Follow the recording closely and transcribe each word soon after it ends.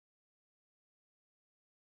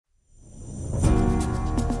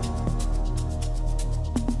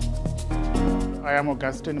I am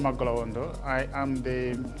Augustine Magolondo. I am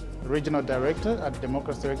the Regional Director at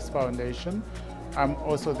Democracy X Foundation. I'm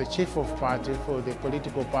also the Chief of Party for the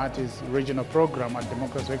Political Parties Regional Program at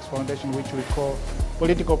Democracy X Foundation, which we call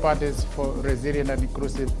Political Parties for Resilient and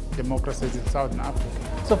Inclusive Democracies in Southern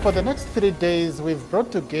Africa. So for the next 3 days, we've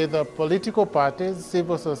brought together political parties,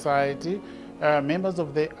 civil society, members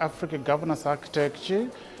of the Africa Governance Architecture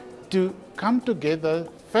to come together,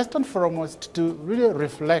 first and foremost, to really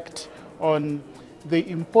reflect on the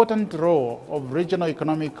important role of regional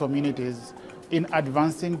economic communities in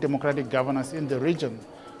advancing democratic governance in the region,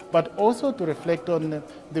 but also to reflect on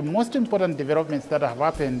the most important developments that have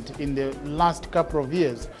happened in the last couple of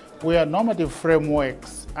years, where normative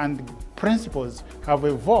frameworks and principles have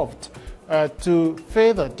evolved to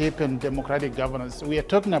further deepen democratic governance. We are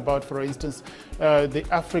talking about, for instance, the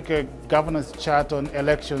Africa Governance Charter on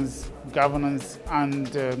Elections, Governance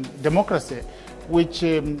and Democracy, which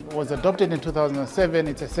was adopted in 2007.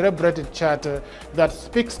 It's a celebrated charter that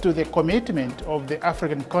speaks to the commitment of the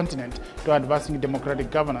African continent to advancing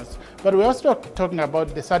democratic governance. But we're also talking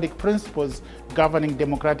about the SADC principles governing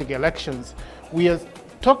democratic elections. We are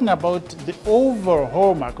talking about the overall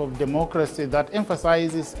hallmark of democracy that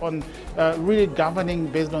emphasizes on really governing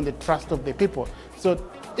based on the trust of the people. So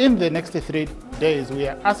in the next 3 days, we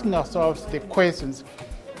are asking ourselves the questions: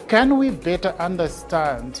 can we better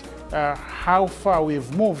understand how far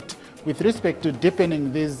we've moved with respect to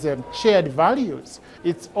deepening these shared values?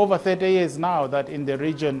 It's over 30 years now that in the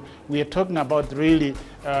region we are talking about really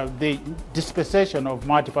the dispensation of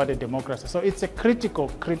multi-party democracy. So it's a critical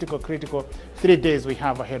 3 days we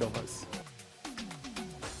have ahead of us.